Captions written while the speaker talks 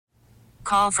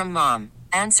Call from mom.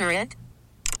 Answer it.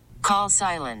 Call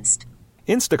silenced.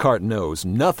 Instacart knows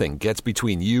nothing gets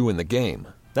between you and the game.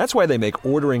 That's why they make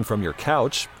ordering from your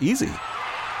couch easy.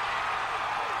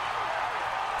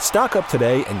 Stock up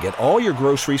today and get all your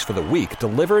groceries for the week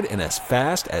delivered in as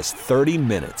fast as 30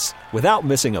 minutes without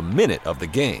missing a minute of the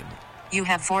game. You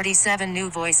have 47 new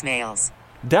voicemails.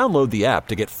 Download the app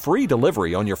to get free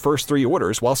delivery on your first 3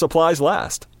 orders while supplies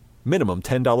last. Minimum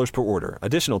 $10 per order.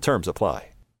 Additional terms apply.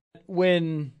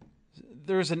 When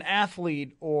there's an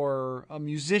athlete or a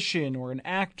musician or an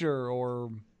actor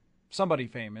or somebody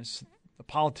famous, a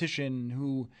politician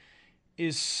who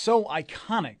is so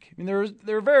iconic. I mean,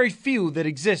 there are very few that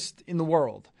exist in the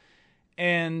world.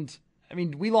 And, I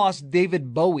mean, we lost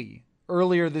David Bowie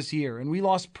earlier this year, and we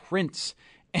lost Prince.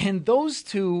 And those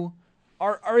two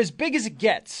are as big as it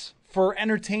gets for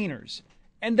entertainers.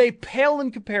 And they pale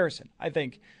in comparison, I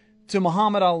think, to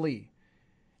Muhammad Ali.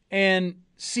 And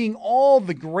seeing all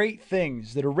the great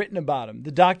things that are written about him,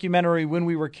 the documentary When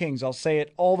We Were Kings, I'll say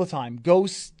it all the time. Go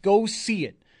see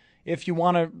it if you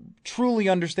want to truly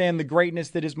understand the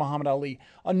greatness that is Muhammad Ali.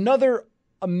 Another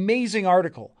amazing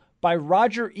article by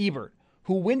Roger Ebert,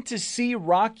 who went to see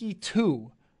Rocky II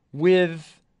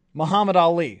with Muhammad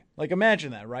Ali. Like,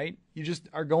 imagine that, right? You just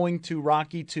are going to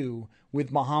Rocky II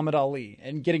with Muhammad Ali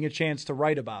and getting a chance to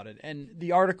write about it. And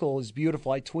the article is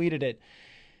beautiful. I tweeted it.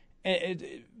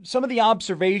 Some of the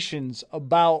observations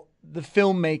about the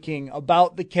filmmaking,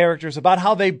 about the characters, about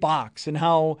how they box, and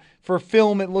how for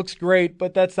film it looks great,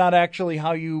 but that's not actually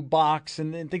how you box,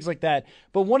 and things like that.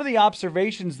 But one of the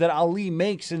observations that Ali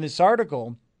makes in this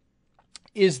article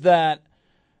is that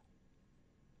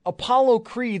Apollo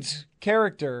Creed's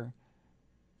character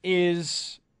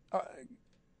is,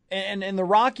 and the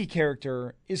Rocky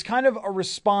character is kind of a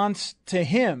response to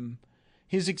him.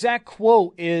 His exact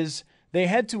quote is, "They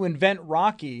had to invent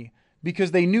Rocky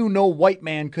because they knew no white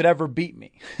man could ever beat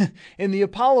me." And the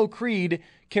Apollo Creed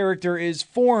character is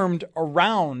formed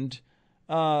around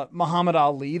Muhammad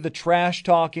Ali, the trash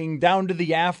talking down to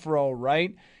the afro,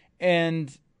 right?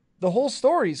 And the whole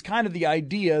story is kind of the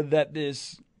idea that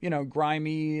this,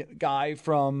 grimy guy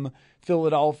from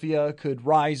Philadelphia could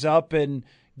rise up and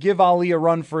give Ali a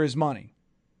run for his money,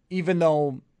 even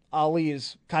though Ali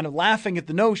is kind of laughing at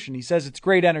the notion. He says it's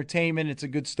great entertainment, it's a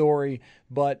good story,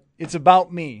 but it's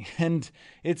about me. And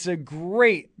it's a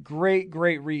great, great,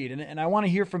 great read. And I want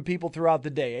to hear from people throughout the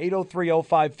day.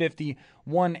 803-0550,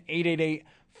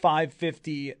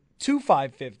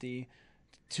 1-888-550-2550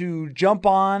 to jump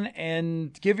on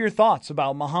and give your thoughts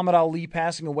about Muhammad Ali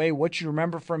passing away, what you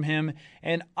remember from him.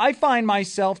 And I find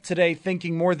myself today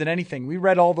thinking more than anything, we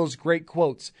read all those great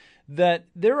quotes, that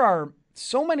there are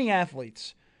so many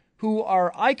athletes who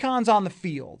are icons on the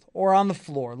field or on the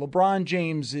floor. LeBron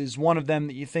James is one of them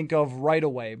that you think of right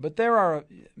away, but there are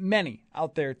many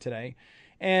out there today.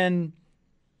 And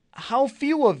how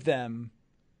few of them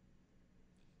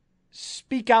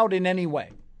speak out in any way,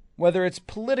 whether it's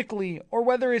politically or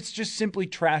whether it's just simply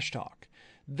trash talk.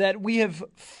 That we have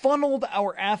funneled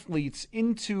our athletes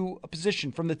into a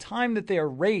position from the time that they are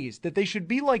raised that they should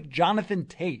be like Jonathan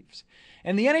Toews.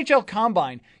 And the NHL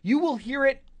Combine, you will hear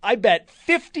it, I bet,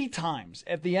 50 times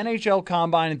at the NHL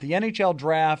Combine, at the NHL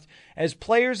Draft, as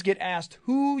players get asked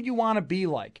who you want to be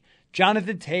like.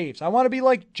 Jonathan Toews. I want to be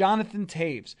like Jonathan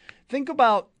Toews. Think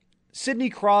about Sidney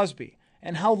Crosby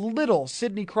and how little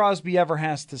Sidney Crosby ever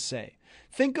has to say.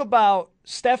 Think about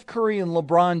Steph Curry and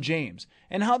LeBron James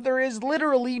and how there is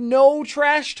literally no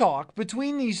trash talk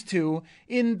between these two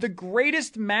in the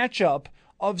greatest matchup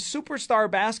of superstar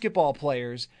basketball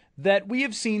players that we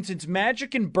have seen since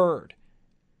Magic and Bird.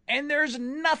 And there's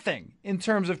nothing in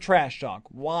terms of trash talk.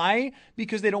 Why?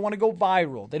 Because they don't want to go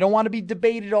viral. They don't want to be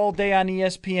debated all day on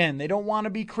ESPN. They don't want to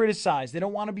be criticized. They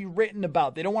don't want to be written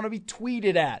about. They don't want to be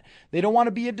tweeted at. They don't want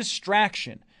to be a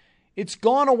distraction. It's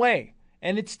gone away.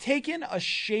 And it's taken a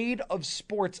shade of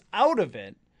sports out of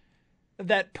it.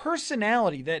 That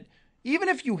personality that even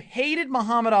if you hated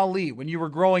Muhammad Ali when you were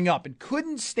growing up and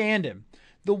couldn't stand him,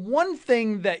 the one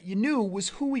thing that you knew was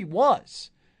who he was.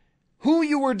 Who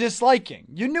you were disliking.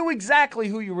 You knew exactly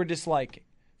who you were disliking.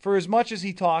 For as much as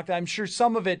he talked, I'm sure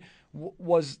some of it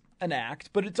was an act,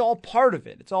 but it's all part of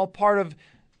it. It's all part of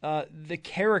the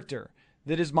character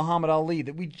that is Muhammad Ali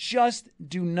that we just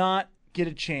do not get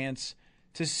a chance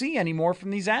to see anymore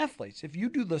from these athletes. If you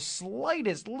do the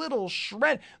slightest little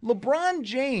shred, LeBron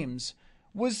James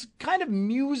was kind of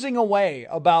musing away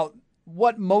about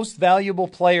what most valuable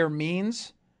player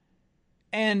means,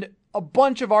 and a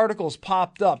bunch of articles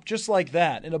popped up just like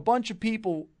that, and a bunch of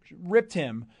people ripped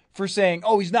him for saying,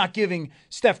 oh, he's not giving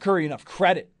Steph Curry enough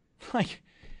credit. Like,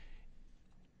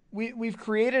 we've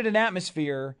created an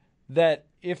atmosphere that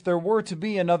if there were to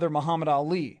be another Muhammad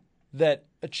Ali that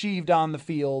achieved on the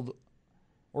field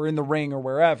or in the ring or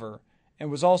wherever, and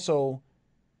was also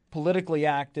politically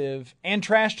active and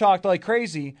trash talked like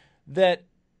crazy, that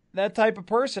type of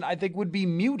person I think would be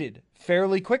muted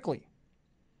fairly quickly.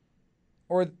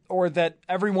 Or that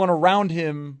everyone around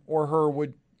him or her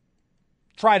would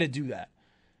try to do that.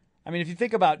 I mean, if you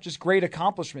think about just great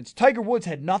accomplishments, Tiger Woods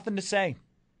had nothing to say.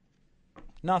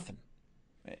 Nothing.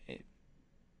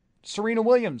 Serena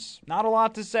Williams, not a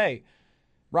lot to say.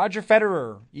 Roger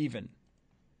Federer, even.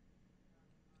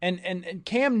 And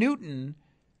Cam Newton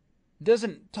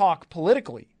doesn't talk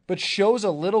politically, but shows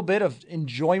a little bit of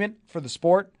enjoyment for the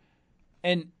sport.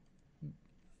 And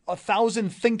 1,000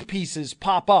 think pieces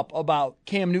pop up about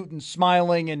Cam Newton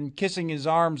smiling and kissing his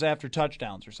arms after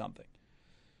touchdowns or something.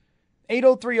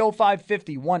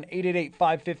 803-0550,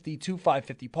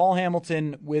 1-888-550-2550. Paul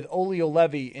Hamilton with Olio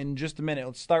Levy in just a minute.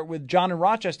 Let's start with John in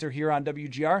Rochester here on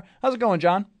WGR. How's it going,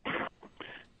 John?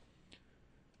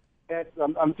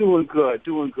 I'm doing good.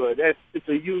 It's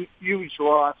a huge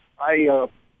loss. I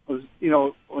was,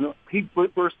 when he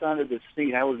burst onto the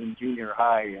scene, I was in junior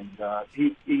high, and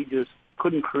he just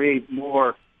couldn't create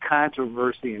more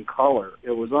controversy and color.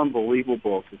 It was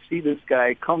unbelievable to see this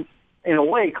guy come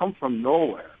from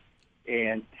nowhere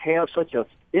and have such an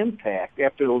impact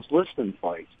after those Liston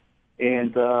fights.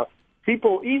 And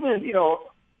people, even,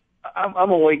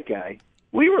 I'm a white guy.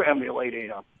 We were emulating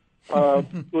him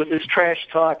with his trash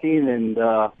talking and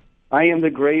I am the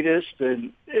greatest.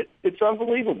 And it's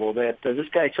unbelievable that this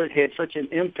guy had such an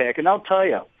impact. And I'll tell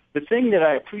you, the thing that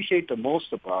I appreciate the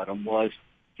most about him was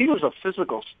he was a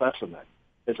physical specimen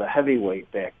as a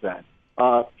heavyweight back then.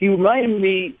 He reminded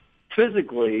me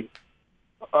physically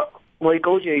like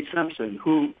O.J. Simpson,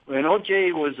 when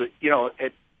O.J. was,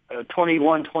 at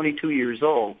 21, 22 years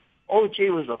old,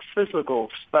 O.J. was a physical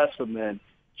specimen,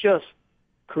 just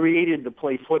created to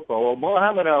play football. Well,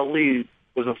 Muhammad Ali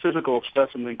was a physical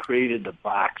specimen created to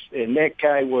box, and that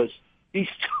guy he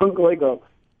stung like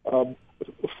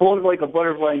floated like a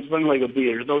butterfly and stung like a bee.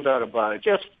 There's no doubt about it.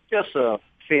 Just a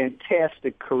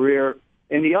fantastic career,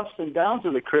 and the ups and downs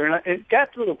of the career. And it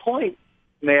got to the point,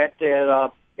 Matt,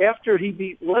 that after he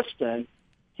beat Liston,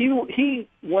 he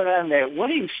went on that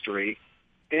winning streak.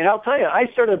 And I'll tell you, I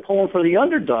started pulling for the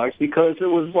underdogs because it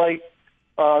was like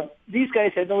these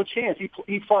guys had no chance.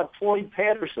 He fought Floyd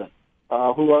Patterson,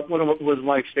 who was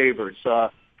my favorites.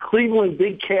 Cleveland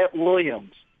Big Cat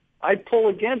Williams. I'd pull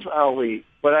against Ali,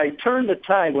 but I turned the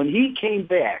tide when he came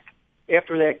back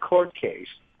after that court case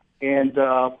and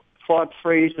fought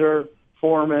Frazier,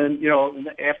 Foreman.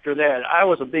 After that, I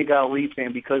was a big Ali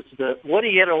fan because what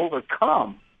he had to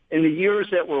overcome in the years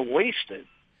that were wasted,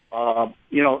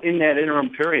 in that interim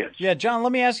period. Yeah, John,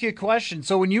 let me ask you a question.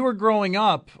 So when you were growing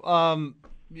up,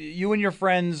 you and your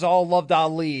friends all loved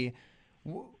Ali.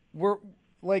 Were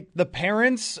like the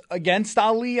parents against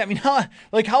Ali? I mean, how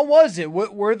was it?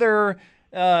 Were there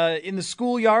in the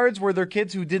schoolyards? Were there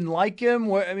kids who didn't like him?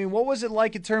 What was it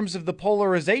like in terms of the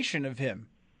polarization of him?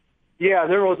 Yeah,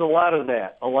 there was a lot of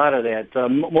that.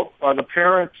 The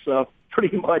parents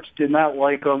pretty much did not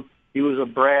like him. He was a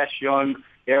brash young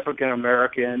African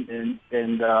American,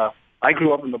 and I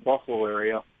grew up in the Buffalo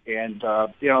area, and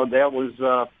that was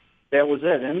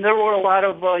it. And there were a lot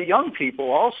of young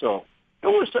people also. It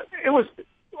was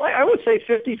I would say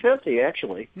 50-50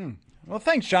 actually. Well,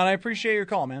 thanks, John. I appreciate your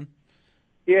call, man.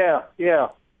 Yeah.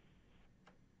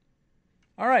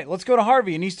 All right, let's go to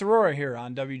Harvey in East Aurora here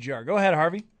on WGR. Go ahead,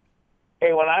 Harvey.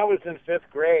 Hey, when I was in fifth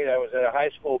grade, I was at a high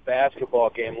school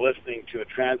basketball game listening to a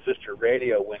transistor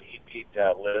radio when he beat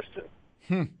Liston.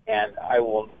 And I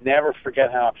will never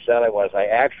forget how upset I was. I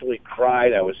actually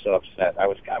cried. I was so upset. I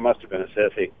must have been a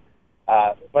sissy.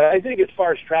 But I think as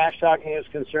far as trash talking is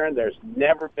concerned, there's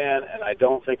never been, and I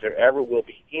don't think there ever will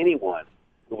be, anyone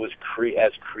who was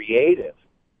as creative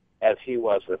as he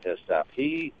was with his stuff.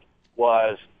 He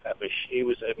was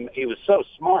so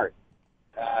smart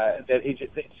that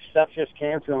stuff just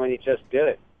came to him and he just did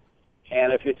it.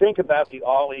 And if you think about the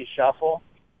Ali Shuffle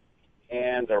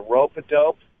and the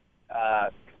rope-a-dope,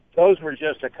 those were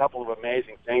just a couple of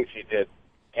amazing things he did.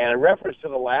 And in reference to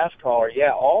the last caller,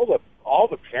 yeah, all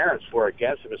the parents were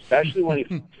against him, especially when he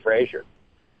fought Frazier,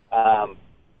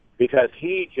 because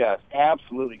he just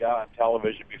absolutely got on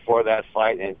television before that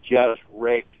fight and just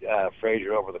raked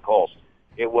Frazier over the coals.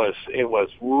 It was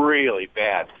really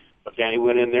bad. But then he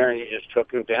went in there and he just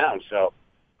took him down. So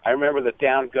I remember the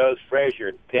down goes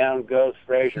Frazier from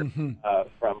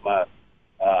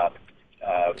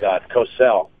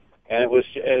Cosell. And it was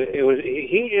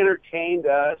he entertained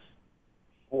us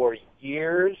for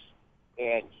years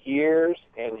and years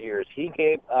and years. He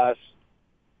gave us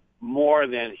more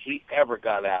than he ever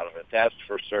got out of it. That's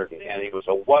for certain. And he was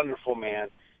a wonderful man,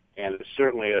 and it's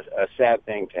certainly a sad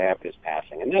thing to have his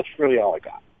passing. And that's really all I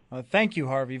got. Thank you,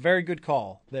 Harvey. Very good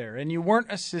call there. And you weren't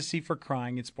a sissy for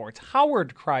crying at sports.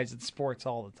 Howard cries at sports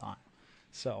all the time.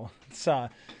 So it's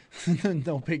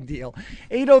no big deal.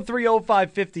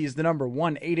 803-0550 is the number,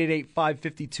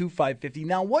 1-888-550-2550.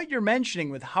 Now, what you're mentioning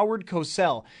with Howard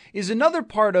Cosell is another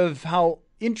part of how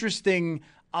interesting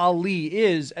Ali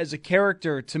is as a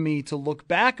character to me to look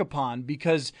back upon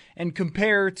and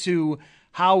compare to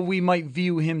how we might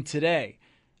view him today.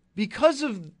 Because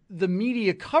of the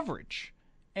media coverage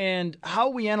and how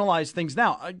we analyze things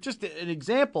now. Just an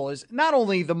example is not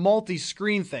only the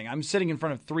multi-screen thing. I'm sitting in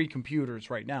front of 3 computers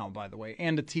right now, by the way,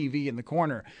 and a TV in the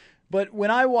corner. But when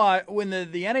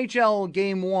the NHL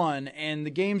Game 1 and the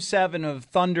Game 7 of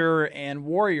Thunder and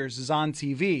Warriors is on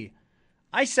TV,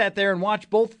 I sat there and watched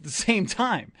both at the same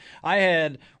time. I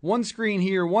had one screen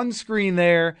here, one screen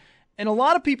there, and a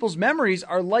lot of people's memories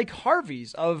are like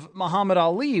Harvey's of Muhammad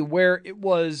Ali, where it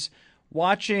was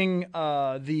watching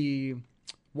the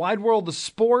Wide World of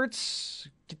Sports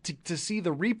to see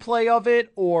the replay of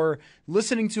it or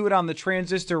listening to it on the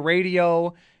transistor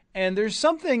radio. And there's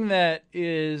something that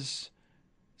is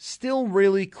still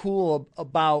really cool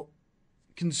about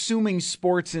consuming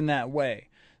sports in that way.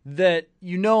 That,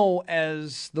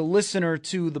 as the listener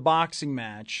to the boxing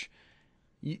match,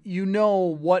 you know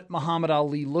what Muhammad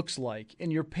Ali looks like.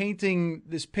 And you're painting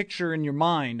this picture in your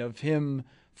mind of him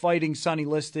fighting Sonny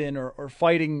Liston or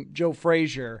fighting Joe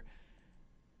Frazier.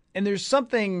 And there's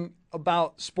something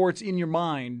about sports in your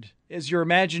mind as your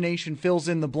imagination fills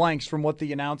in the blanks from what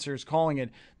the announcer is calling it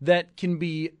that can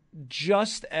be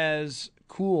just as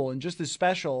cool and just as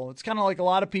special. It's kind of like a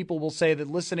lot of people will say that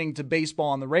listening to baseball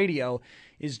on the radio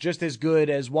is just as good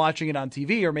as watching it on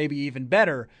TV, or maybe even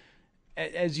better,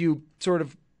 as you sort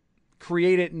of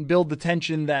create it and build the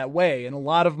tension that way. And a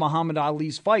lot of Muhammad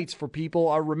Ali's fights for people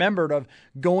are remembered of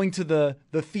going to the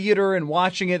theater and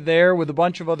watching it there with a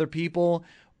bunch of other people,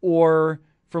 or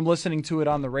from listening to it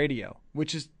on the radio,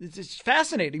 which is it's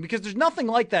fascinating because there's nothing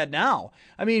like that now.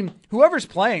 I mean, whoever's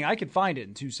playing, I can find it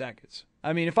in 2 seconds.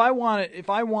 I mean, if I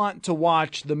want to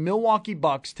watch the Milwaukee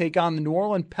Bucks take on the New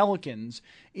Orleans Pelicans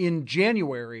in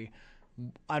January,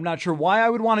 I'm not sure why I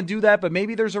would want to do that, but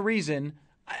maybe there's a reason.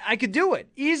 I could do it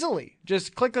easily.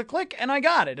 Just click, and I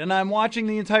got it. And I'm watching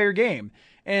the entire game.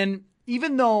 And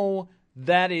even though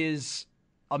that is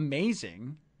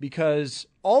amazing, because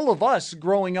all of us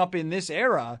growing up in this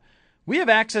era, we have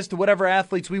access to whatever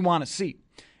athletes we want to see.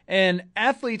 And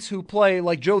athletes who play,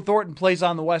 like Joe Thornton plays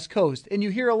on the West Coast, and you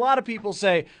hear a lot of people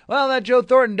say, well, that Joe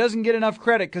Thornton doesn't get enough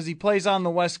credit because he plays on the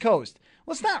West Coast.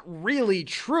 Well, it's not really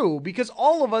true, because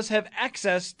all of us have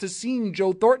access to seeing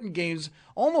Joe Thornton games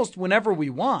almost whenever we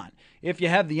want, if you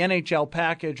have the NHL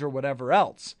package or whatever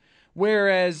else.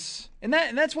 Whereas, and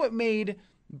that's what made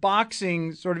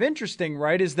boxing sort of interesting,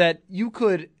 right, is that you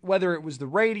could, whether it was the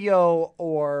radio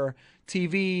or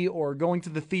TV or going to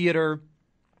the theater,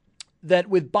 that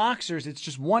with boxers, it's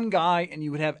just one guy and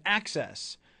you would have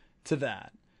access to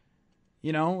that.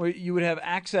 You would have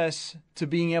access to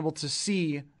being able to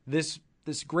see this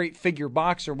great figure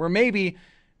boxer, where maybe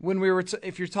when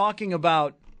if you're talking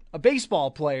about a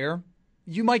baseball player,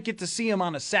 you might get to see him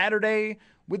on a Saturday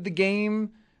with the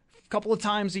game a couple of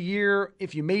times a year.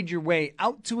 If you made your way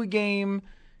out to a game,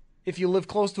 if you live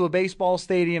close to a baseball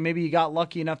stadium, maybe you got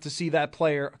lucky enough to see that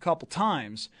player a couple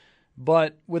times.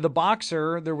 But with a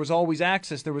boxer, there was always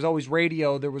access, there was always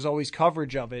radio, there was always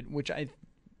coverage of it, which I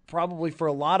probably for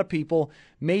a lot of people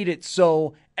made it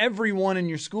so everyone in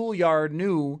your schoolyard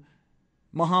knew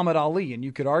Muhammad Ali, and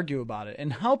you could argue about it.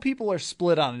 And how people are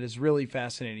split on it is really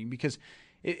fascinating, because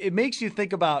it makes you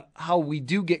think about how we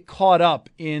do get caught up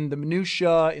in the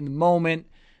minutia, in the moment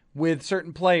with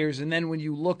certain players, and then when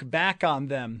you look back on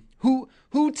them,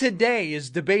 who today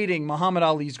is debating Muhammad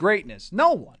Ali's greatness?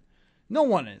 No one. No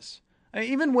one is.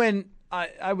 Even when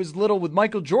I was little with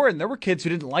Michael Jordan, there were kids who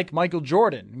didn't like Michael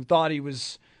Jordan, who thought he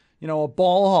was, a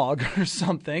ball hog or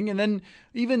something. And then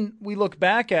even we look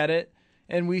back at it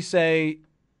and we say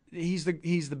he's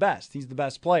the best. He's the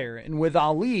best player. And with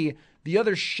Ali, the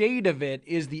other shade of it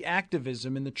is the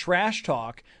activism and the trash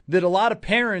talk that a lot of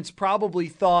parents probably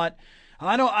thought,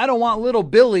 I don't want little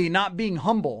Billy not being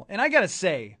humble. And I got to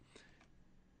say,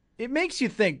 it makes you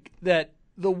think that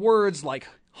the words like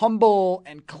humble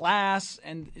and class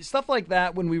and stuff like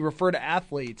that when we refer to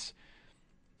athletes,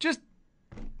 just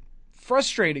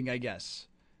frustrating, I guess,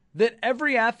 that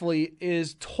every athlete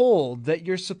is told that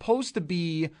you're supposed to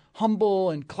be humble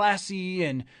and classy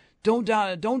and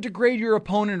don't degrade your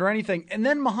opponent or anything. And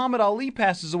then Muhammad Ali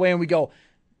passes away and we go,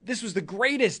 this was the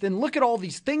greatest, and look at all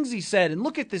these things he said, and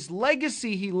look at this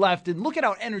legacy he left, and look at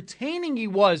how entertaining he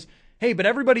was. Hey, but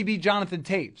everybody beat Jonathan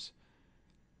Toews.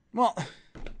 Well,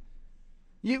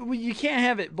 you can't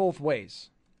have it both ways.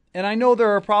 And I know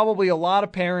there are probably a lot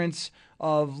of parents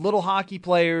of little hockey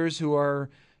players who are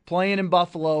playing in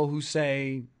Buffalo who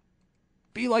say,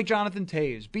 be like Jonathan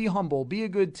Toews, be humble, be a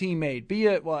good teammate,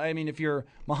 if you're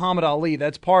Muhammad Ali,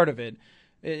 that's part of it,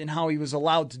 and how he was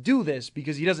allowed to do this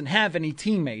because he doesn't have any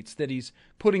teammates that he's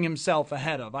putting himself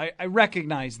ahead of. I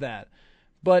recognize that.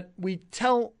 But we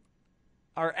tell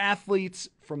our athletes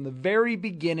from the very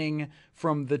beginning,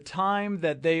 from the time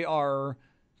that they are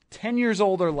 10 years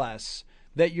old or less,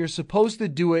 that you're supposed to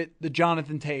do it the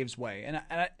Jonathan Toews way. And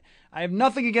I have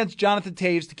nothing against Jonathan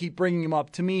Toews to keep bringing him up.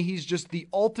 To me, he's just the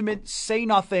ultimate say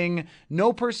nothing,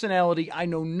 no personality. I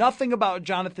know nothing about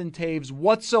Jonathan Toews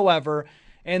whatsoever.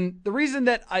 And the reason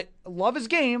that I love his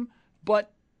game,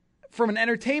 but from an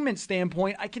entertainment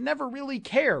standpoint, I can never really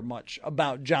care much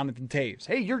about Jonathan Toews.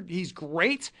 Hey, he's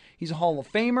great. He's a Hall of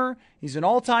Famer. He's an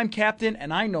all-time captain,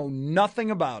 and I know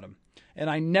nothing about him. And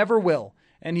I never will.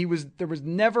 And there was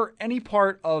never any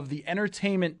part of the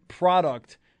entertainment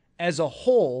product as a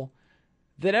whole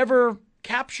that ever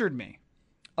captured me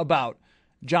about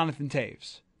Jonathan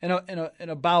Toews and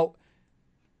about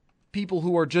people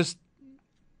who are just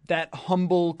that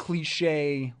humble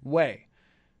cliche way,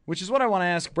 which is what I want to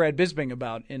ask Brad Bisping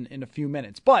about in a few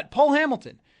minutes. But Paul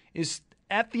Hamilton is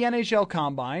at the NHL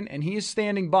Combine, and he is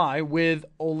standing by with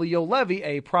Olli Juolevi,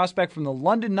 a prospect from the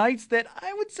London Knights that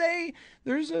I would say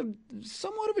there's a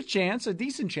somewhat of a chance, a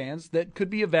decent chance, that could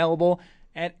be available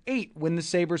at 8 when the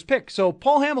Sabres pick. So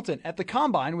Paul Hamilton at the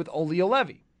Combine with Olli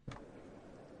Juolevi.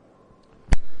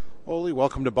 Olli,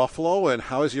 welcome to Buffalo, and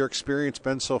how has your experience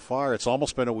been so far? It's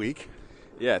almost been a week.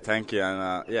 Yeah, thank you,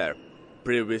 and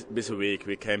pretty busy week.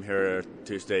 We came here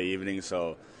Tuesday evening,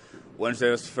 so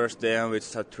Wednesday was the first day, and we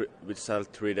just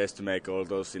had 3 days to make all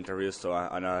those interviews. So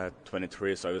I had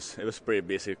 23, so it was pretty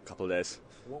busy couple of days.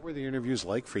 What were the interviews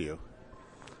like for you?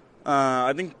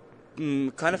 I think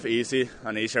kind of easy,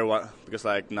 an easier one because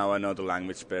now I know the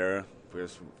language better.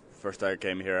 Because first I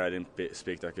came here, I didn't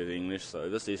speak that good English, so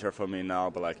it was easier for me now.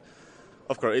 But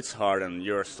of course, it's hard, and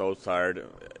you're so tired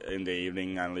in the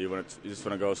evening, and you just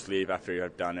want to go sleep after you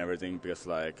have done everything because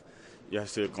you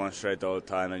have to concentrate all the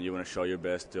time, and you want to show your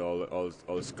best to all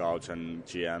the scouts and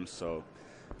GMs. So,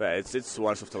 but it's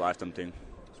once of the lifetime thing.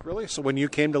 Really? So when you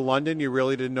came to London, you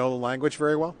really didn't know the language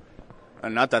very well?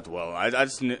 Not that well. I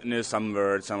just knew some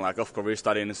words, and of course we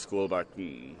studied in school, but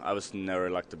I was never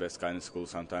the best guy in school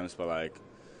sometimes. But I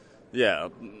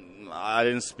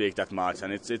didn't speak that much,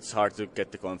 and it's hard to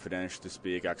get the confidence to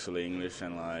speak actually English,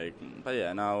 and but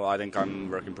yeah, now I think I'm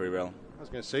working pretty well. I was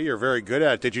going to say you're very good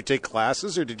at it. Did you take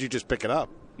classes or did you just pick it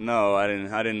up? No, I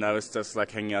didn't. I was just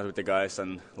hanging out with the guys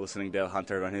and listening to Dale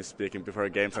Hunter when he's speaking before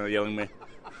games and yelling at me.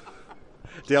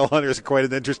 Dale Hunter is quite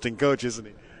an interesting coach, isn't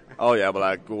he? Oh yeah,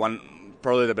 but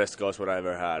probably the best coach what I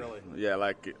ever had. Really?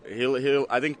 Yeah, he'll.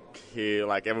 I think he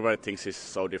everybody thinks he's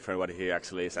so different what he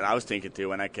actually is, and I was thinking too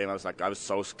when I came. I was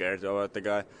so scared about the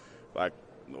guy,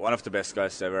 one of the best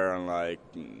guys ever, and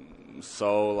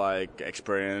so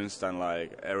experienced and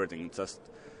everything.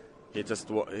 He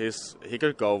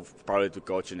could go probably to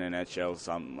coach in the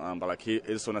NHL but he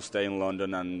just want to stay in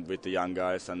London and with the young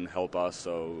guys and help us.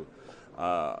 So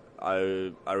I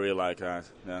really like that.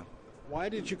 Yeah. Why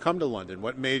did you come to London?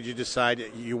 What made you decide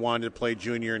you wanted to play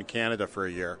junior in Canada for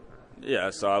a year? Yeah,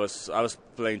 so I was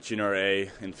playing junior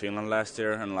A in Finland last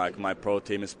year, and my pro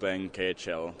team is playing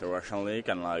KHL, the Russian league,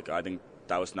 and I think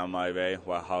that was not my way.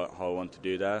 How I want to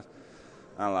do that,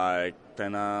 and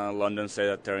then London said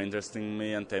that they're interested in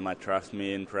me and they might draft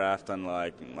me in draft, and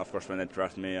of course when they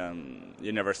draft me,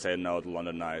 you never say no to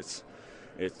London Knights.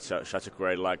 It's such a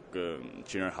great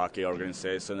junior hockey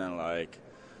organization, and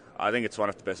I think it's one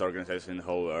of the best organizations in the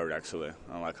whole world, actually.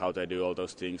 And how they do all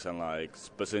those things, and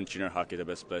especially in junior hockey, the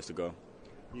best place to go.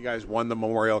 You guys won the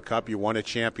Memorial Cup. You won a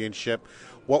championship.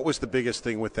 What was the biggest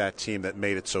thing with that team that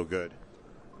made it so good?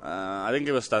 I think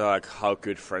it was that how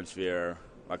good friends we are.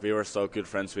 We were so good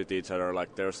friends with each other.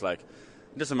 There's it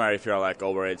doesn't matter if you're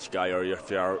overage guy or if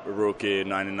you're a rookie,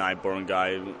 99 born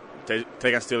guy. They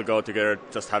can still go together,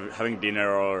 just having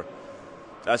dinner or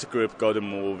as a group go to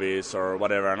movies or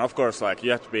whatever. And of course, you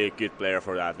have to be a good player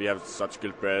for that. We have such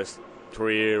good players,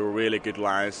 3 really good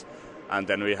lines, and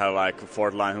then we have a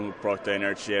 4th line who brought the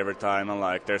energy every time.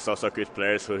 And there's also good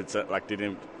players who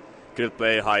couldn't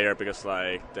play higher because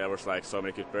there was so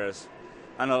many good players.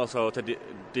 And also the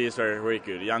D's were really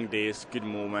good, young D's, good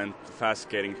movement, fast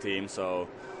skating team. So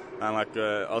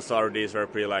and also our D's were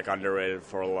pretty underrated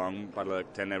for long,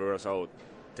 but they never was out.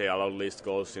 they allowed least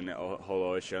goals in the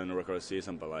whole OHL in the regular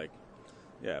season, but like,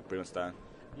 yeah, pretty much that.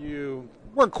 You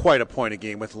weren't quite a point a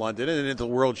game with London, and in the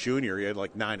World Junior, you had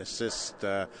like 9 assists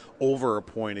over a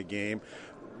point a game.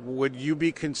 Would you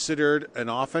be considered an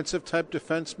offensive type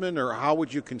defenseman, or how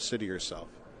would you consider yourself?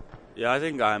 Yeah, I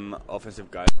think I'm offensive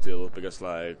guy still because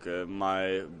like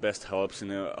my best helps in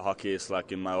hockey is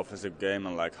like in my offensive game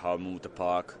and like how I move the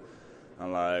puck,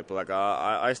 and like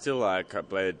I still like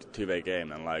play two-way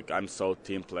game, and like I'm so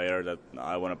team player that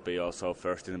I want to be also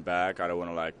first in the back. I don't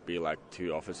want to like be like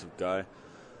too offensive guy,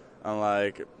 and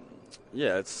like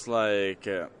yeah, it's like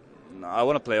I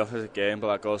want to play offensive game, but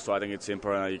like also I think it's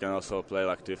important that you can also play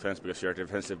like defense because you're a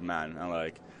defensive man, and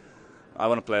like. I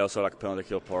want to play also like penalty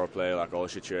kill, power play, like all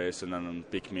situations, and then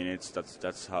big minutes.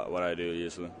 That's what I do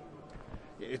usually.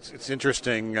 It's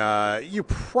interesting. You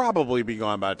probably be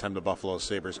gone by the time the Buffalo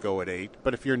Sabres go at 8,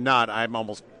 but if you're not, I'm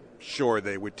almost sure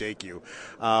they would take you.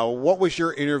 What was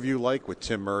your interview like with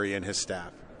Tim Murray and his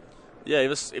staff? Yeah, it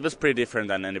was pretty different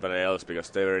than anybody else because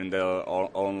they were in their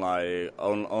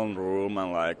own room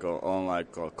and like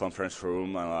own conference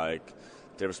room, and like.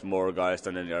 There was more guys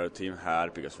than any other team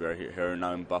had because we're here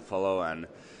now in Buffalo, and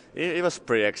it was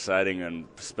pretty exciting, and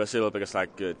especially because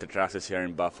like the draft is here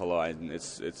in Buffalo, and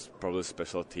it's probably a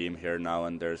special team here now,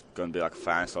 and there's going to be like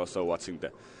fans also watching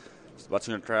the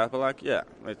draft. But like yeah,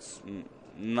 it's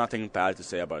nothing bad to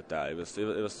say about that. It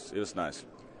was nice.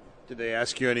 Did they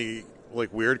ask you any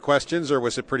like weird questions, or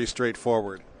was it pretty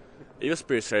straightforward? It was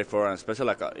pretty straightforward, and especially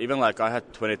like even like I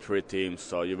had 23 teams,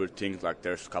 so you would think like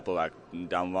there's a couple like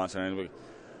down ones, and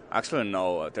actually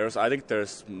no. I think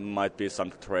there's might be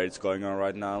some trades going on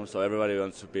right now, so everybody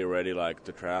wants to be ready like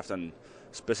to draft, and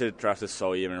especially the draft is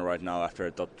so even right now after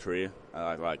the top 3.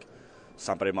 Like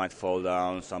somebody might fall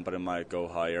down, somebody might go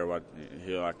higher, but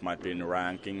he like might be in the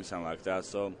rankings and like that.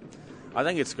 So I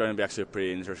think it's going to be actually a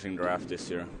pretty interesting draft this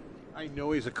year. I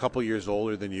know he's a couple years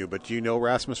older than you, but do you know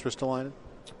Rasmus Ristolainen?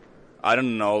 I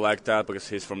don't know like that because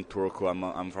he's from Turku.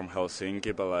 I'm from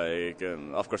Helsinki, but like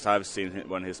of course I've seen him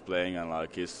when he's playing, and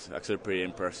like he's actually pretty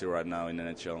impressive right now in the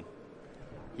NHL.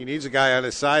 He needs a guy on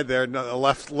his side there, a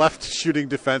left shooting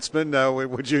defenseman.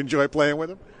 Would you enjoy playing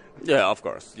with him? Yeah, of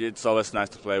course. It's always nice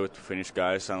to play with Finnish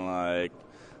guys, and like,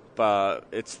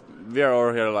 but we're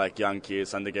all here like young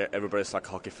kids, and everybody's like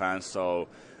hockey fans, so.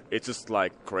 It's just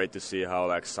like great to see how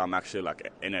like some actually like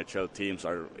NHL teams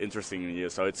are interesting in you.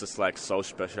 So it's just like so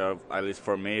special, at least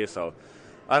for me. So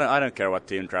I don't care what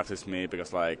team drafts me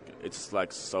because like it's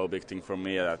like so big thing for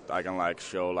me that I can like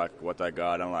show like what I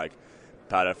got and like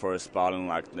pattern for a spot in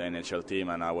like the NHL team,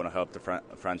 and I want to help the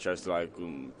franchise to like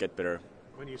get better.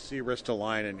 When you see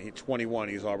Ristolainen, he's 21,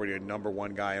 he's already a number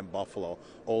 1 guy in Buffalo.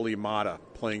 Olli Maatta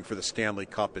playing for the Stanley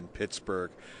Cup in Pittsburgh.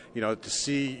 You know, to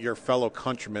see your fellow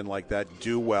countrymen like that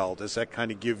do well, does that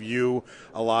kind of give you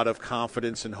a lot of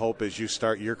confidence and hope as you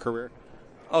start your career?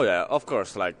 Oh yeah, of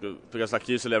course. Like because like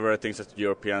usually everyone thinks that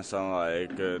Europeans are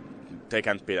like they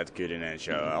can't be that good in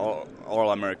NHL.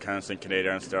 All Americans and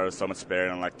Canadians, they are so much better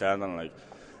and like that, and like.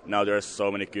 Now there's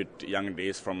so many good young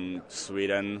Ds from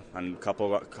Sweden and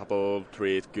couple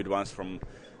 3 good ones from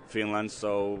Finland,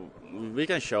 so we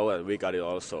can show that we got it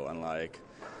also. And like,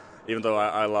 even though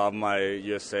I love my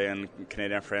USA and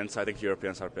Canadian friends, I think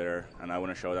Europeans are better, and I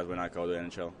want to show that when I go to the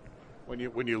NHL.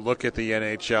 When you look at the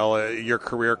NHL, your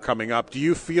career coming up, do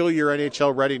you feel you're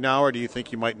NHL ready now, or do you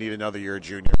think you might need another year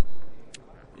junior?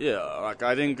 Yeah, like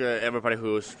I think everybody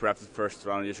who's drafted first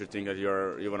round, you should think that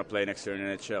you want to play next year in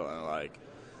the NHL, and like.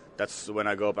 That's when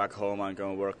I go back home, I'm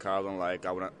going to work out, and like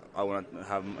I want to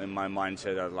have in my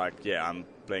mindset that like yeah, I'm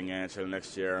playing NHL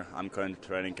next year. I'm going to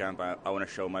training camp. I want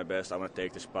to show my best. I want to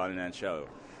take the spot in NHL.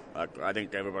 Like I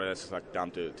think everybody else is like dumb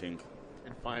to think.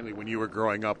 And finally, when you were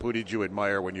growing up, who did you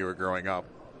admire when you were growing up?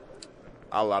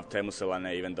 I love Teemu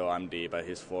Selanne, even though I'm D, but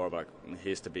he's 4. But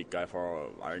he's the big guy for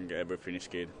I think every Finnish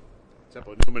kid.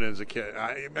 Seppo Numminen is a kid.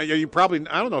 You probably,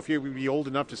 I don't know if you would be old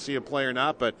enough to see him play or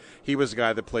not, but he was a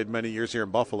guy that played many years here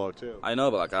in Buffalo too. I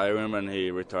know, but like I remember when he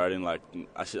retired in like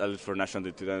for national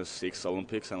 2006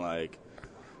 Olympics, and like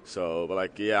so. But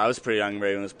like yeah, I was pretty young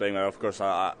when he was playing. But of course,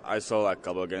 I saw like a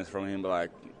couple of games from him. But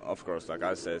like of course, like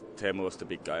I said, Teemu was the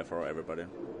big guy for everybody.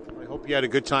 I hope you had a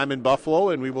good time in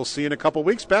Buffalo, and we will see you in a couple of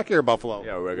weeks back here in Buffalo.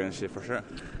 Yeah, we're going to see for sure.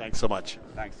 Thanks so much.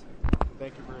 Thanks.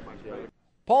 Thank you very much.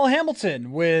 Paul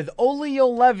Hamilton with Olli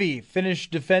Juolevi, Finnish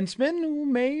defenseman, who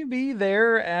may be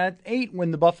there at 8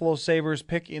 when the Buffalo Sabres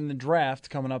pick in the draft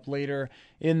coming up later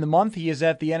in the month. He is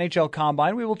at the NHL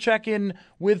Combine. We will check in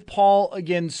with Paul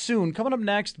again soon. Coming up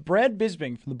next, Brad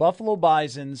Bisping from the Buffalo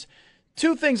Bisons.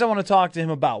 2 things I want to talk to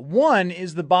him about. One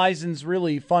is the Bisons'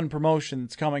 really fun promotion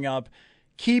that's coming up.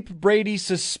 keep Brady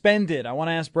suspended. I want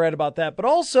to ask Brad about that. But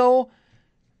also,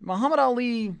 Muhammad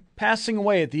Ali passing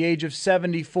away at the age of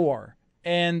 74.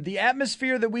 And the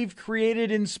atmosphere that we've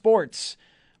created in sports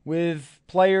with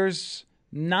players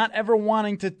not ever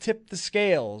wanting to tip the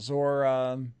scales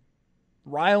or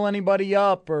rile anybody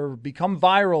up or become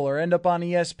viral or end up on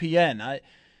ESPN.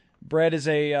 Brad is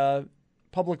a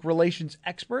public relations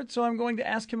expert, so I'm going to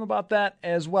ask him about that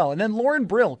as well. And then Lauren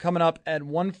Brill coming up at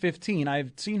 1:15.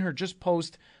 I've seen her just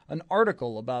post an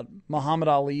article about Muhammad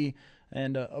Ali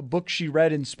and a book she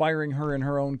read inspiring her in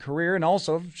her own career. And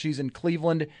also, she's in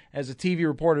Cleveland as a TV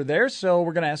reporter there, so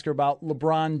we're going to ask her about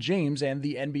LeBron James and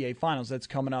the NBA Finals. That's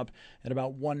coming up at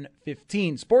about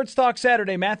 1:15. Sports Talk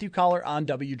Saturday, Matthew Collar on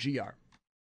WGR.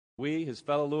 We, his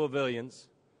fellow Louisvillians,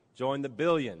 join the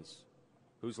billions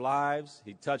whose lives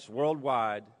he touched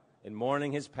worldwide in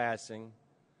mourning his passing,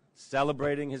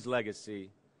 celebrating his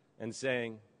legacy, and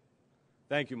saying,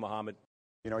 thank you, Muhammad.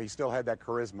 You know, he still had that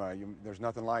charisma. There's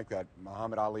nothing like that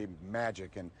Muhammad Ali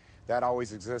magic, and that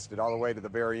always existed all the way to the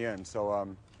very end.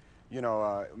 So,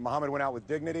 Muhammad went out with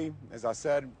dignity. As I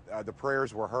said, the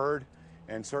prayers were heard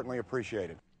and certainly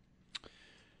appreciated.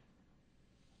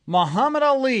 Muhammad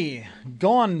Ali,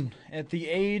 gone at the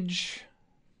age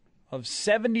of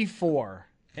 74,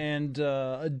 and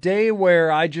a day where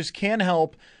I just can't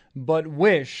help but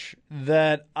wish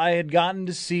that I had gotten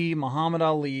to see Muhammad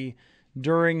Ali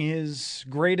during his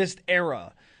greatest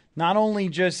era. Not only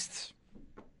just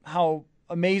how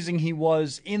amazing he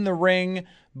was in the ring,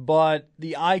 but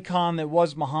the icon that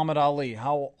was Muhammad Ali.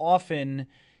 How often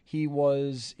he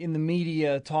was in the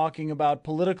media talking about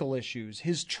political issues.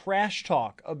 His trash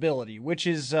talk ability, which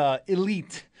is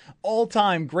elite,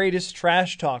 all-time greatest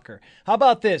trash talker. How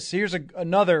about this? Here's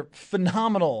another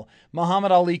phenomenal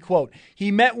Muhammad Ali quote.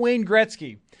 He met Wayne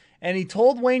Gretzky, and he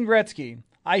told Wayne Gretzky,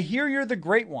 "I hear you're the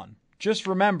great one. Just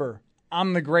remember,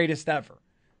 I'm the greatest ever."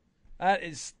 That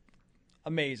is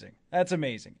amazing. That's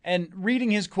amazing. And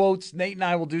reading his quotes, Nate and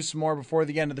I will do some more before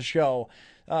the end of the show.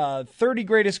 30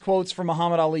 greatest quotes from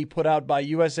Muhammad Ali put out by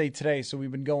USA Today. So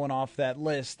we've been going off that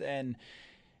list. And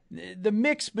the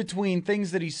mix between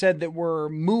things that he said that were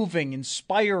moving,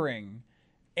 inspiring,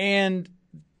 and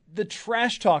the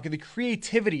trash talk and the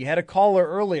creativity. Had a caller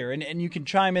earlier, and you can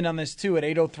chime in on this too at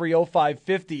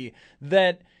 803-0550,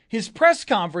 that his press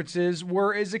conferences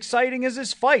were as exciting as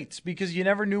his fights because you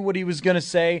never knew what he was going to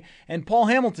say. And Paul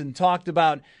Hamilton talked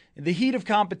about the heat of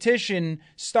competition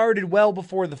started well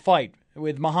before the fight,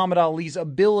 with Muhammad Ali's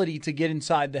ability to get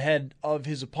inside the head of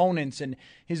his opponents and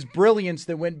his brilliance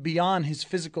that went beyond his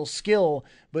physical skill,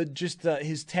 but just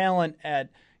his talent at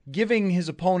giving his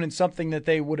opponents something that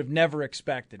they would have never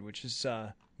expected, which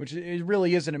it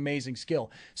really is an amazing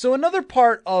skill. So another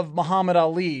part of Muhammad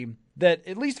Ali that,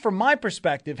 at least from my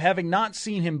perspective, having not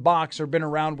seen him box or been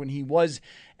around when he was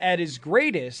at his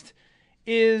greatest,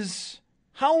 is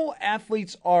how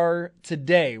athletes are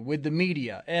today with the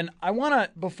media. And I want to,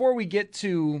 before we get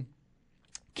to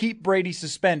Keep Brady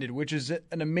Suspended, which is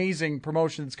an amazing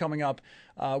promotion that's coming up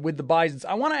with the Bisons,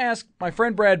 I want to ask my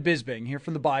friend Brad Bisbing here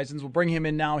from the Bisons, we'll bring him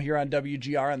in now here on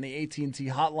WGR on the AT&T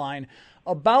hotline,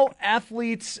 about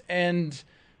athletes and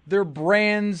their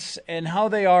brands and how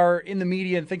they are in the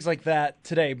media and things like that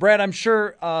today. Brad, I'm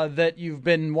sure that you've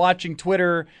been watching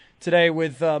Twitter today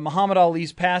with Muhammad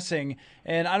Ali's passing,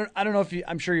 and I don't know if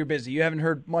I'm sure you're busy. You haven't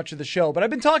heard much of the show, but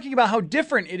I've been talking about how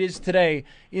different it is today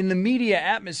in the media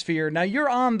atmosphere. Now, you're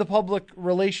on the public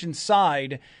relations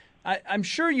side. I'm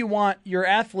sure you want your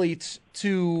athletes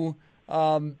to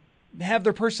have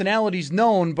their personalities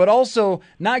known, but also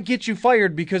not get you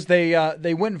fired because they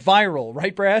went viral,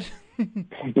 right, Brad?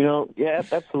 Yeah,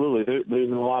 absolutely.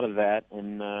 There's a lot of that,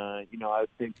 and I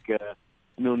think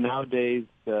nowadays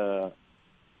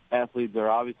athletes are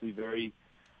obviously very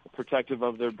protective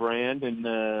of their brand and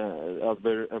of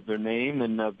their name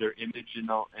and of their image,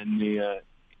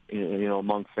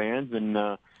 among fans,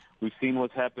 and we've seen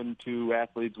what's happened to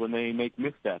athletes when they make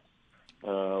missteps.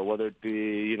 Whether it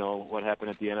be what happened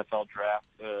at the NFL draft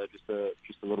just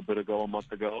a little bit ago, a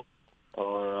month ago,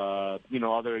 or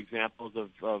other examples of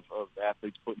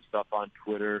athletes putting stuff on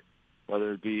Twitter,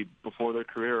 whether it be before their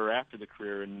career or after the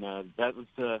career, and that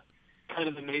was kind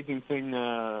of the amazing thing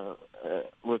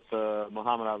with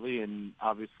Muhammad Ali. And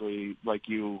obviously, like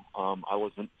you,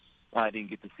 I didn't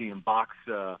get to see him box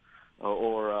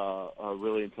or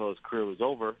really until his career was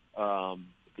over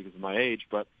because of my age,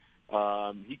 but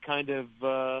he kind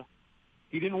of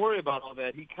he didn't worry about all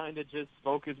that. He kind of just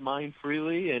spoke his mind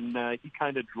freely, and he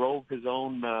kind of drove his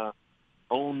own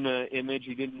image.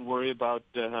 He didn't worry about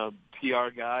PR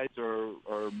guys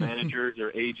or managers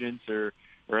or agents or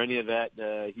any of that.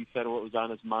 He said what was on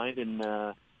his mind, and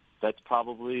that's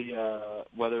probably,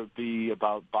 whether it be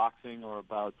about boxing or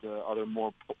about other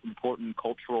more important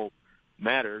cultural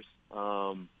matters,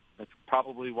 that's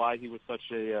probably why he was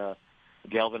such a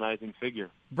galvanizing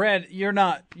figure. Brad,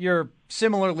 you're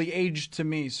similarly aged to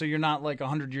me, so you're not like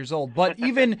 100 years old. But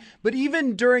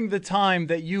even during the time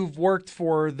that you've worked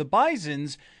for the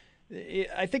Bisons,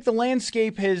 I think the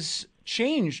landscape has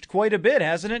changed quite a bit,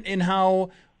 hasn't it, in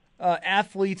how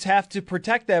athletes have to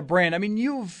protect that brand. I mean,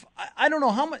 I don't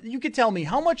know how much, you could tell me,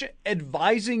 how much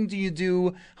advising do you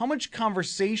do? How much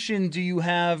conversation do you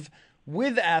have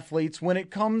with athletes when it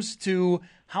comes to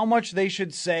how much they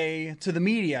should say to the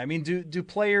media? I mean, do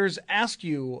players ask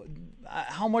you,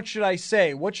 how much should I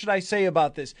say? What should I say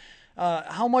about this?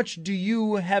 How much do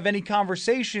you have any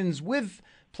conversations with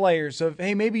players of,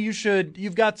 hey, maybe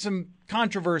you've got some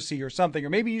controversy or something, or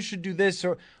maybe you should do this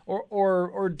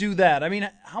or do that? I mean,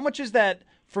 how much is that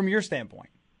from your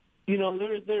standpoint?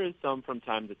 There is some from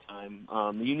time to time.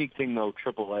 The unique thing, though,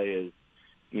 AAA is,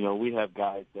 we have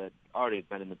guys that already have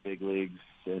been in the big leagues,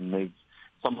 and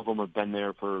some of them have been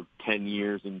there for 10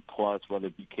 years and plus, whether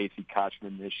it be Casey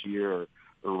Kochman this year or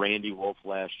Randy Wolf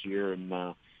last year. And,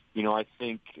 I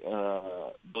think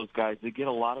those guys, they get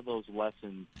a lot of those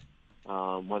lessons,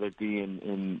 whether it be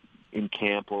in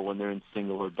camp or when they're in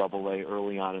single or double A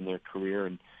early on in their career.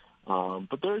 And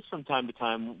but there is from time to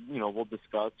time, we'll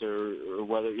discuss or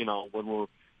whether, when we're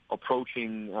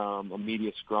approaching a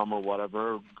media scrum or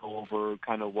whatever, go over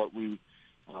kind of what we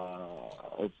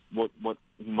what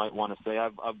you might want to say.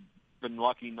 I've been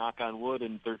lucky, knock on wood,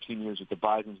 in 13 years with the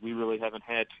Bisons. We really haven't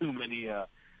had too many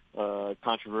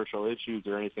controversial issues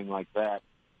or anything like that.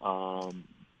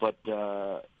 But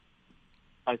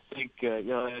I think,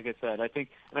 like I said, I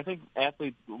think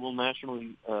athletes will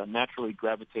naturally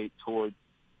gravitate towards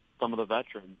some of the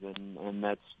veterans, and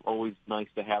that's always nice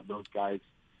to have those guys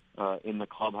in the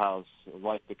clubhouse,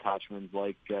 like the Kochmans,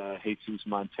 like Jesus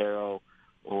Montero,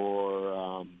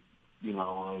 or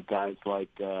guys like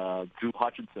Drew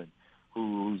Hutchinson,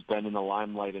 who's been in the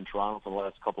limelight in Toronto for the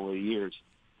last couple of years,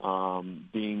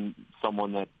 being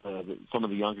someone that some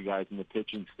of the younger guys in the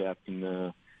pitching staff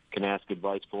can ask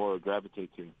advice for or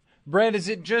gravitate to. Brad, is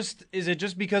it just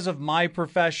because of my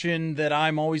profession that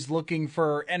I'm always looking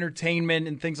for entertainment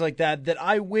and things like that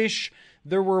I wish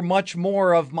there were much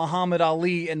more of Muhammad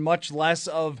Ali and much less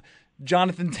of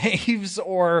Jonathan Daves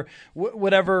or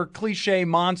whatever cliche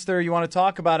monster you want to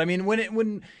talk about? I mean,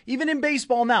 when even in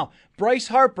baseball now, Bryce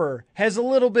Harper has a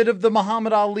little bit of the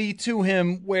Muhammad Ali to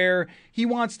him, where he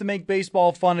wants to make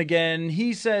baseball fun again.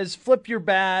 He says, flip your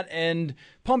bat and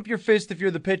pump your fist if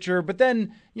you're the pitcher. But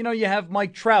then, you have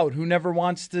Mike Trout, who never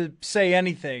wants to say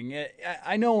anything.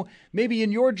 I know maybe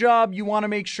in your job, you want to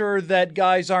make sure that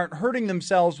guys aren't hurting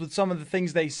themselves with some of the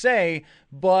things they say,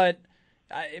 but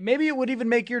maybe it would even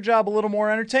make your job a little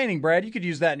more entertaining, Brad. You could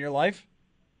use that in your life.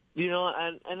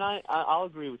 And I'll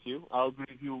agree with you. I'll agree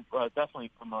with you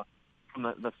definitely from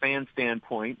the fan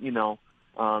standpoint. You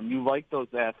like those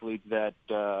athletes that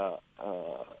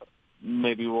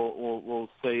maybe will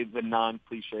say the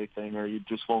non-cliche thing, or you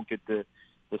just won't get the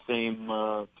same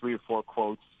 3 or 4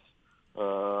 quotes.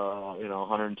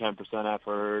 110%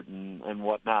 effort and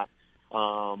whatnot.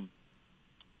 I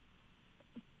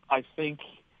think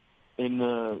in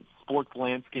the sports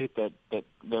landscape that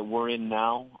we're in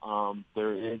now,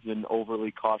 there is an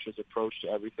overly cautious approach to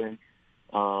everything.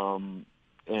 And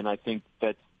I think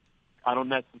I don't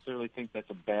necessarily think that's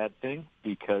a bad thing,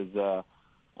 because,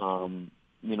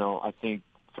 I think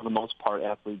for the most part,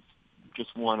 athletes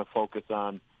just want to focus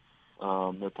on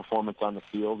their performance on the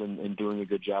field and doing a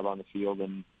good job on the field,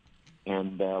 and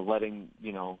letting,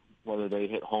 whether they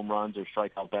hit home runs or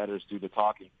strike out batters, do the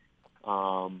talking.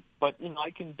 But I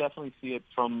can definitely see it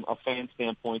from a fan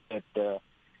standpoint that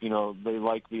they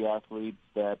like the athletes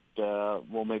that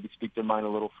will maybe speak their mind a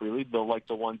little freely. They'll like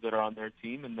the ones that are on their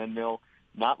team, and then they'll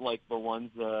not like the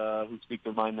ones who speak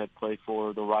their mind that play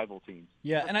for the rival teams.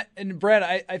 Yeah, and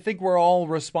Brad, I think we're all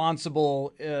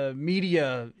responsible,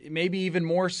 media, maybe even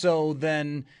more so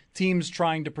than teams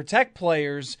trying to protect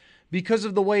players, because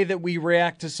of the way that we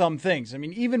react to some things. I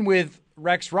mean, even with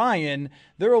Rex Ryan,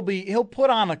 he'll put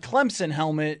on a Clemson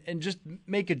helmet and just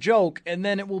make a joke, and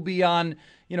then it will be on,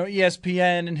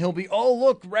 ESPN, and he'll be, oh,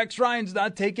 look, Rex Ryan's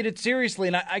not taking it seriously.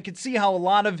 And I could see how a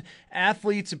lot of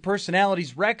athletes and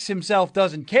personalities, Rex himself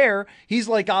doesn't care. He's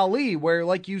like Ali, where,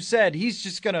 like you said, he's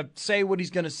just going to say what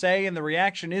he's going to say, and the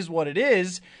reaction is what it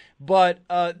is. But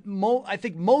I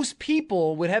think most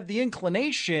people would have the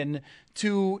inclination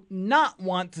to not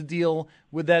want to deal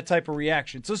with that type of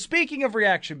reaction. So speaking of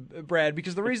reaction, Brad,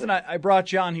 because the reason I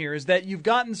brought you on here is that you've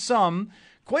gotten some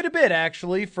quite a bit,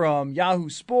 actually, from Yahoo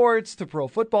Sports to Pro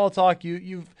Football Talk.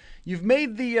 You've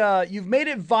made you've made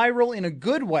it viral in a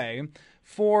good way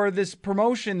for this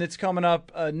promotion that's coming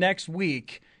up next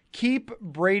week. Keep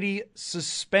Brady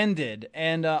Suspended.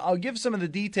 And I'll give some of the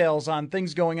details on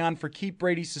things going on for Keep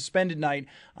Brady Suspended Night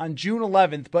on June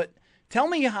 11th. But tell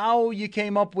me how you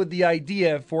came up with the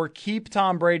idea for Keep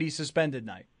Tom Brady Suspended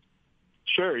Night.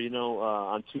 Sure.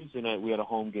 On Tuesday night we had a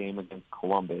home game against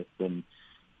Columbus, and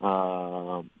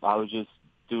I was just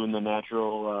doing the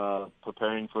natural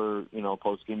preparing for,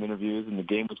 post-game interviews, and the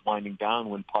game was winding down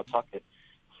when Pawtucket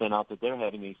sent out that they're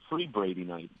having a free Brady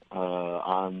night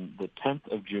on the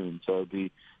 10th of June, so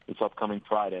this upcoming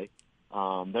Friday.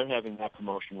 They're having that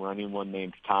promotion where anyone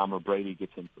named Tom or Brady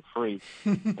gets in for free.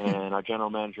 And our general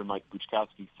manager, Mike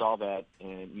Buchkowski, saw that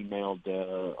and emailed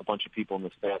a bunch of people in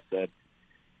the staff, said,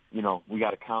 we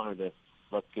got to counter this.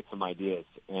 Let's get some ideas.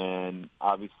 And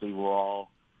obviously we're all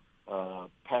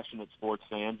passionate sports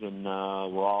fans, and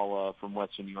we're all from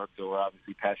Western New York, so we're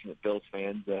obviously passionate Bills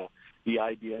fans. The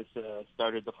ideas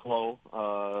started to flow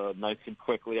nice and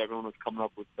quickly. Everyone was coming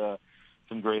up with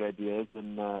some great ideas,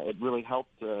 and it really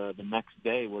helped. The next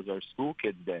day was our school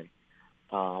kids' day,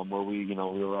 where we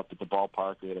were up at the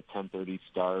ballpark. We had a 10:30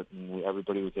 start, and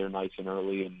everybody was there nice and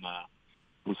early. And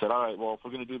we said, all right, well, if we're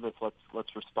going to do this,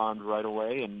 let's respond right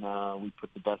away. And we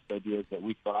put the best ideas that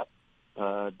we thought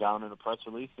down in a press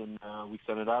release, and we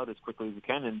sent it out as quickly as we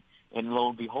can. And lo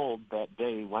and behold, that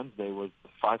day, Wednesday, was the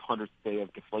 500th day of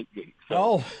Deflategate.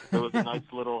 So there was a nice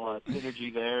little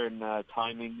synergy there and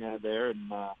timing there.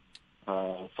 And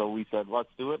so we said, let's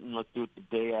do it, and let's do it the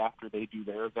day after they do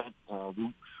their event.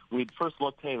 We'd first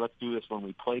looked, hey, let's do this when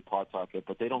we play Pawtucket,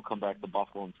 but they don't come back to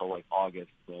Buffalo until like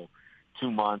August. So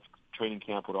 2 months, training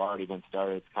camp would have already been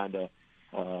started. It's kind of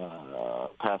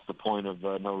past the point of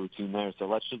no routine there. So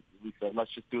we said,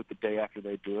 let's just do it the day after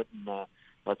they do it, and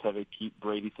let's have a Keep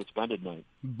Brady Suspended night.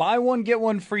 Buy one, get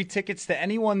one free tickets to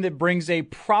anyone that brings a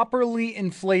properly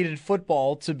inflated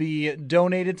football to be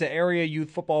donated to area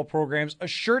youth football programs. A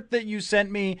shirt that you sent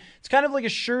me, it's kind of like a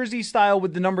jersey style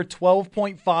with the number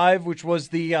 12.5, which was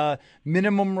the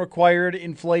minimum required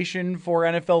inflation for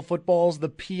NFL footballs, the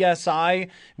PSI.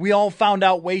 We all found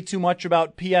out way too much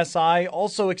about PSI.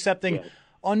 Also accepting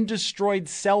undestroyed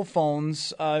cell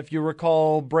phones. If you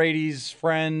recall, Brady's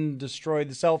friend destroyed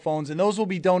the cell phones, and those will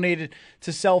be donated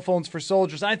to Cell Phones for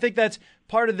Soldiers. I think that's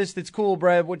part of this that's cool,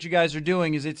 Brad. What you guys are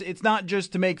doing is it's not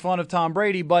just to make fun of Tom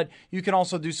Brady, but you can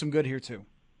also do some good here too.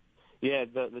 Yeah,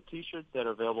 the T-shirts that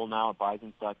are available now at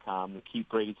Bisons.com, the Keep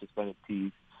Brady Suspended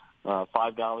tees,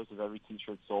 $5 of every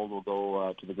T-shirt sold will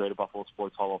go to the Greater Buffalo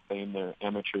Sports Hall of Fame, their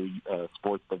amateur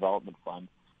sports development fund.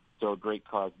 So a great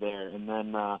cause there. And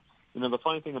then the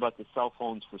funny thing about the Cell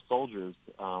Phones for Soldiers,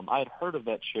 I had heard of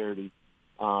that charity,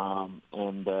 and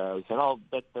we said,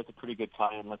 that's a pretty good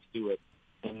tie-in, let's do it.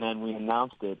 And then we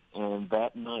announced it, and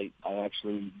that night I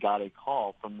actually got a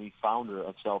call from the founder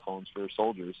of Cell Phones for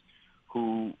Soldiers,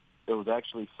 who it was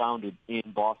actually founded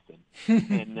in Boston,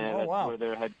 and that's where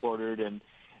they're headquartered.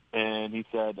 And he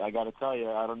said, I got to tell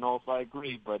you, I don't know if I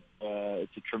agree, but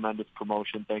it's a tremendous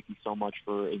promotion. Thank you so much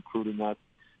for including us.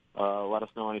 Let us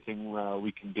know anything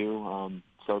we can do.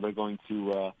 So they're going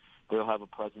to they'll have a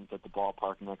presence at the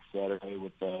ballpark next Saturday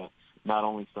with not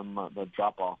only some the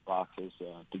drop-off boxes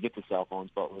to get the cell phones,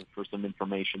 but for some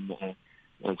information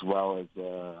as well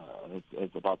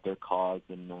as about their cause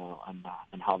and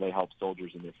how they help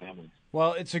soldiers and their families.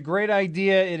 Well, it's a great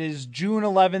idea. It is June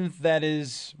 11th. That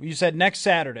is, you said next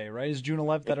Saturday, right? Is June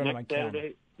 11th? I don't know my calendar.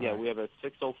 Saturday. Yeah, we have a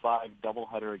 6:05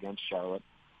 doubleheader against Charlotte.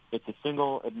 It's a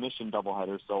single admission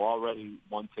doubleheader, so already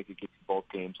one ticket gets you both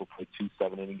games. We'll play 2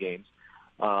 7-inning games.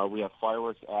 We have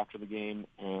fireworks after the game,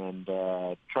 and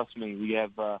trust me,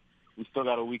 we still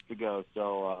got a week to go,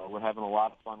 so we're having a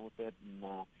lot of fun with it.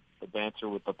 And the banter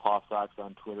with the Paw Sox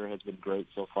on Twitter has been great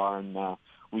so far, and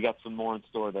we got some more in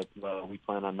store that we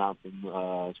plan on announcing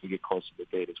as we get closer to the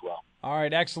date as well. All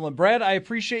right, excellent. Brad, I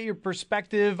appreciate your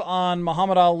perspective on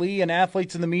Muhammad Ali and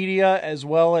athletes in the media, as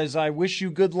well as I wish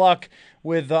you good luck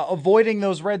with avoiding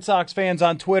those Red Sox fans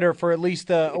on Twitter for at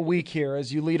least a week here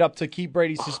as you lead up to Keep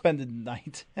Brady Suspended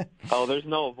tonight. Oh, there's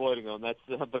no avoiding them. But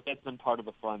that's been part of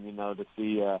the fun, to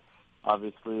see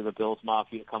obviously the Bills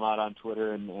Mafia come out on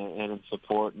Twitter and in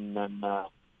support, and then all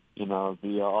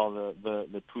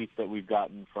the tweets that we've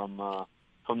gotten from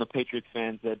the Patriots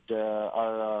fans that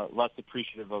are less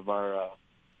appreciative of our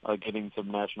getting some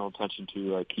national attention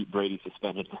to Keep Brady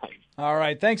Suspended tonight. All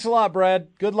right, thanks a lot, Brad.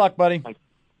 Good luck, buddy.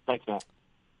 Thanks, Matt.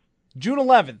 June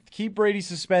 11th, keep Brady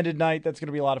suspended night. That's going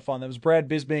to be a lot of fun. That was Brad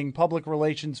Bisbing, public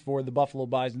relations for the Buffalo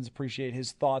Bisons. Appreciate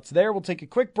his thoughts there. We'll take a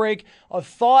quick break. A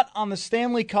thought on the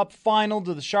Stanley Cup final.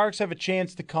 Do the Sharks have a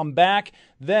chance to come back?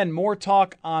 Then more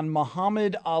talk on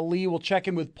Muhammad Ali. We'll check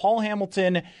in with Paul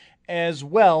Hamilton as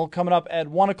well. Coming up at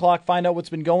 1 o'clock, find out what's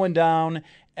been going down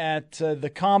at the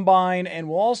Combine. And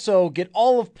we'll also get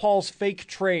all of Paul's fake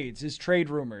trades, his trade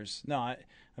rumors. No,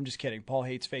 I'm just kidding. Paul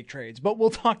hates fake trades. But we'll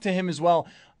talk to him as well.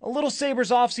 A little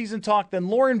Sabres offseason talk, then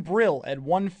Lauren Brill at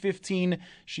 1:15.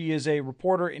 She is a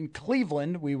reporter in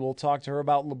Cleveland. We will talk to her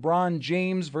about LeBron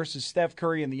James versus Steph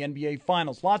Curry in the NBA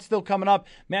Finals. Lots still coming up.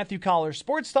 Matthew Collar,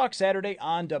 Sports Talk Saturday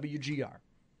on WGR.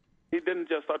 He didn't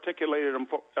just articulate them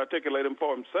for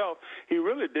himself. He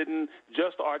really didn't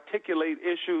just articulate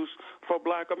issues for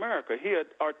Black America. He had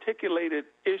articulated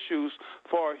issues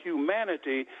for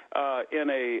humanity in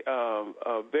a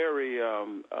very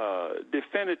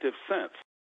definitive sense.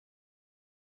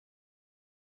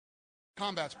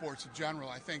 Combat sports in general,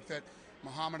 I think that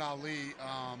Muhammad Ali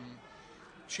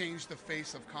changed the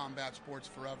face of combat sports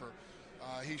forever.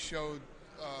 He showed,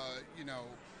 a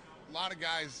lot of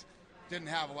guys didn't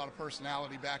have a lot of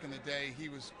personality back in the day. He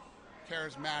was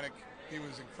charismatic. He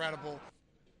was incredible.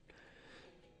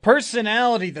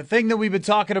 Personality, the thing that we've been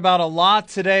talking about a lot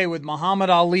today with Muhammad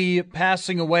Ali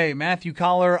passing away. Matthew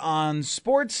Collar on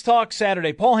Sports Talk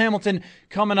Saturday. Paul Hamilton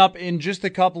coming up in just a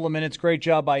couple of minutes. Great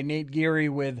job by Nate Geary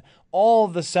with all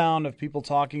the sound of people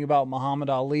talking about Muhammad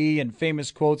Ali and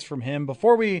famous quotes from him.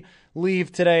 Before we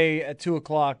leave today at 2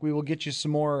 o'clock, we will get you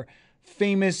some more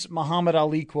famous Muhammad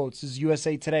Ali quotes as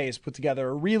USA Today has put together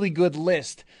a really good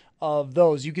list of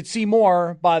those. You could see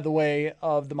more, by the way,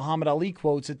 of the Muhammad Ali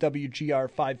quotes at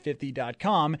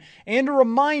WGR550.com. And a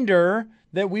reminder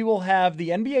that we will have the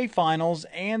NBA Finals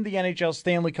and the NHL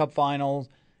Stanley Cup final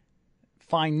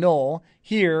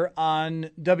here on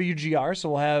WGR. So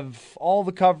we'll have all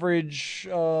the coverage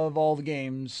of all the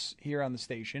games here on the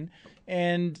station.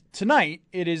 And tonight,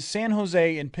 it is San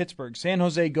Jose and Pittsburgh. San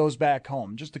Jose goes back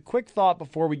home. Just a quick thought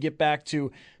before we get back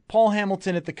to Paul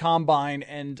Hamilton at the Combine.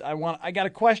 And I got a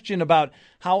question about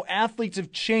how athletes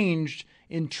have changed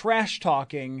in trash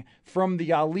talking from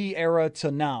the Ali era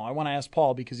to now. I want to ask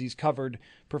Paul because he's covered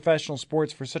professional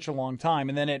sports for such a long time.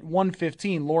 And then at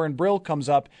 1:15, Lauren Brill comes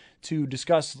up to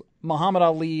discuss Muhammad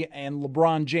Ali and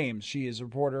LeBron James. She is a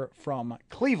reporter from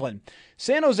Cleveland.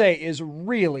 San Jose is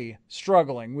really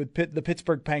struggling with the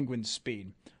Pittsburgh Penguins'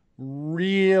 speed.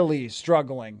 Really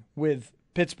struggling with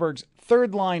Pittsburgh's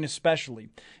third line especially.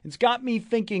 It's got me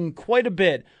thinking quite a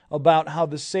bit about how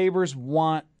the Sabres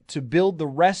want to build the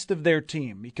rest of their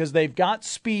team because they've got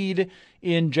speed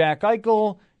in Jack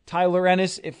Eichel, Tyler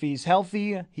Ennis, if he's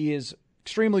healthy, he is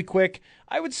extremely quick.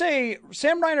 I would say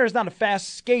Sam Reiner is not a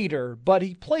fast skater, but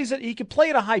he can play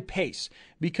at a high pace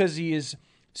because he is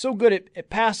so good at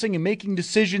passing and making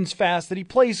decisions fast that he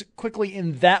plays quickly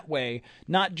in that way,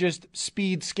 not just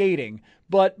speed skating.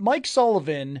 But Mike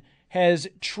Sullivan has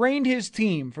trained his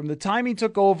team from the time he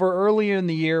took over earlier in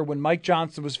the year when Mike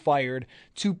Johnson was fired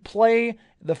to play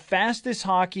the fastest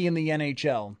hockey in the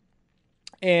NHL.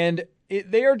 And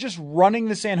they are just running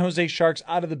the San Jose Sharks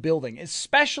out of the building,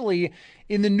 especially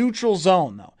in the neutral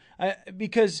zone, though,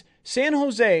 because San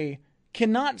Jose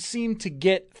cannot seem to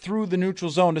get through the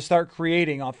neutral zone to start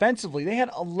creating offensively. They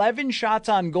had 11 shots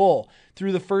on goal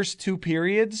through the first two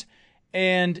periods,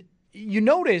 and you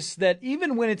notice that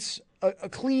even when it's a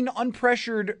clean,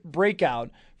 unpressured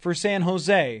breakout for San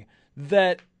Jose,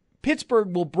 that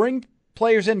Pittsburgh will bring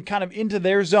players in kind of into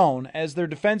their zone as their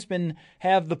defensemen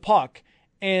have the puck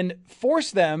and force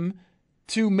them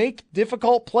to make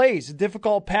difficult plays,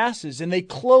 difficult passes, and they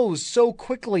close so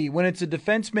quickly when it's a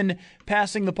defenseman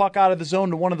passing the puck out of the zone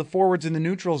to one of the forwards in the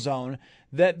neutral zone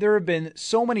that there have been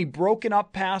so many broken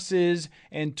up passes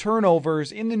and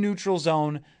turnovers in the neutral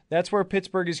zone. That's where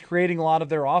Pittsburgh is creating a lot of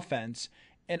their offense.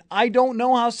 And I don't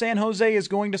know how San Jose is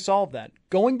going to solve that.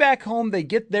 Going back home, they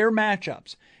get their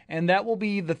matchups, and that will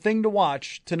be the thing to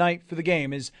watch tonight for the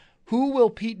game is who will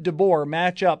Pete DeBoer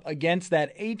match up against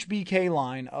that HBK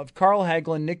line of Carl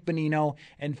Hagelin, Nick Bonino,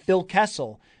 and Phil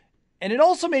Kessel. And it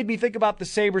also made me think about the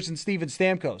Sabres and Steven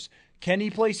Stamkos. Can he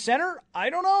play center? I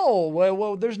don't know.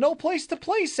 Well, there's no place to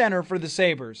play center for the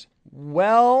Sabres.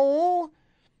 Well,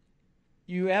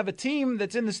 you have a team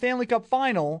that's in the Stanley Cup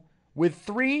final with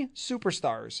three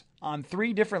superstars on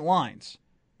three different lines.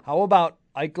 How about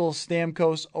Eichel,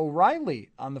 Stamkos, O'Reilly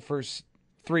on the first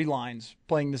three lines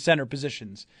playing the center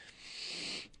positions?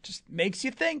 Just makes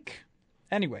you think.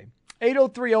 Anyway,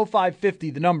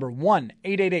 803-0550, the number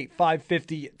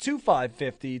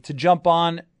 1-888-550-2550 to jump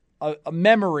on a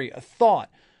memory, a thought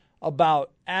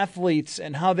about athletes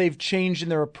and how they've changed in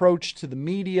their approach to the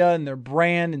media and their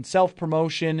brand and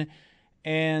self-promotion,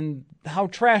 and how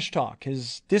trash talk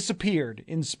has disappeared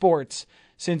in sports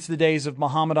since the days of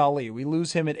Muhammad Ali. We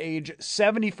lose him at age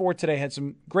 74 today. Had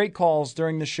some great calls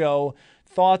during the show,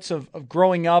 thoughts of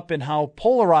growing up and how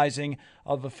polarizing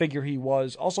of a figure he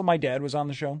was. Also, my dad was on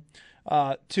the show,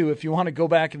 too, if you want to go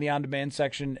back in the on-demand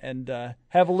section and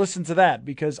have a listen to that,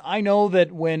 because I know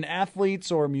that when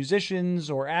athletes or musicians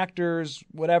or actors,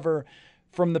 whatever,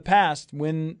 from the past,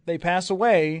 when they pass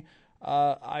away,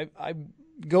 I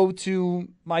go to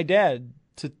my dad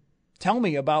to tell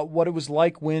me about what it was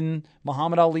like when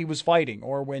Muhammad Ali was fighting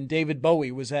or when David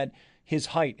Bowie was at his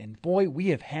height. And boy, we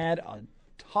have had a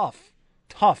tough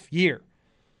year.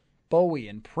 Bowie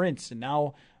and Prince and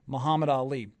now Muhammad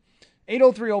Ali.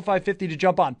 803-0550 to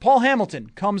jump on. Paul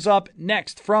Hamilton comes up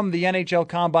next from the NHL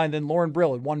Combine, then Lauren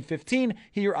Brill at 1:15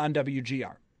 here on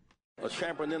WGR. A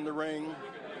champion in the ring,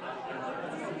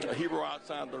 a hero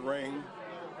outside the ring,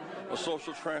 a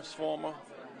social transformer,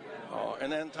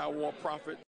 an anti-war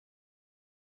prophet.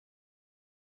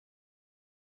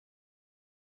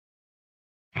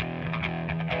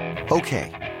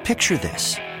 Okay, picture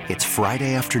this. It's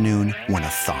Friday afternoon when a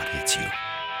thought hits you.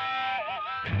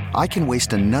 I can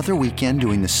waste another weekend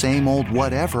doing the same old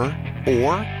whatever,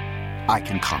 or I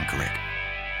can conquer it.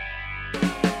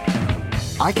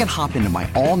 I can hop into my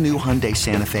all-new Hyundai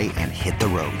Santa Fe and hit the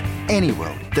road. Any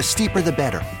road. The steeper, the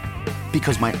better.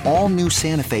 Because my all-new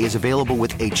Santa Fe is available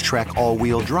with H-Track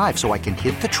all-wheel drive, so I can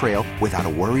hit the trail without a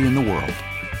worry in the world.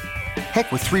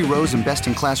 Heck, with 3 rows and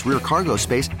best-in-class rear cargo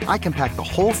space, I can pack the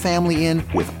whole family in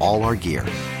with all our gear.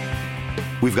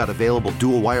 We've got available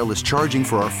dual wireless charging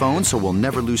for our phones, so we'll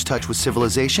never lose touch with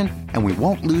civilization, and we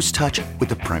won't lose touch with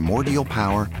the primordial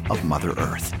power of Mother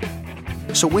Earth.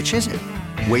 So which is it?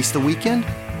 Waste the weekend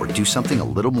or do something a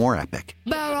little more epic?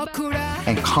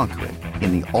 And conquer it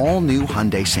in the all-new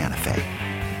Hyundai Santa Fe.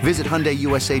 Visit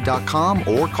HyundaiUSA.com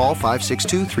or call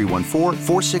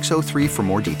 562-314-4603 for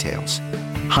more details.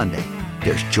 Hyundai,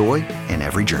 there's joy in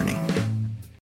every journey.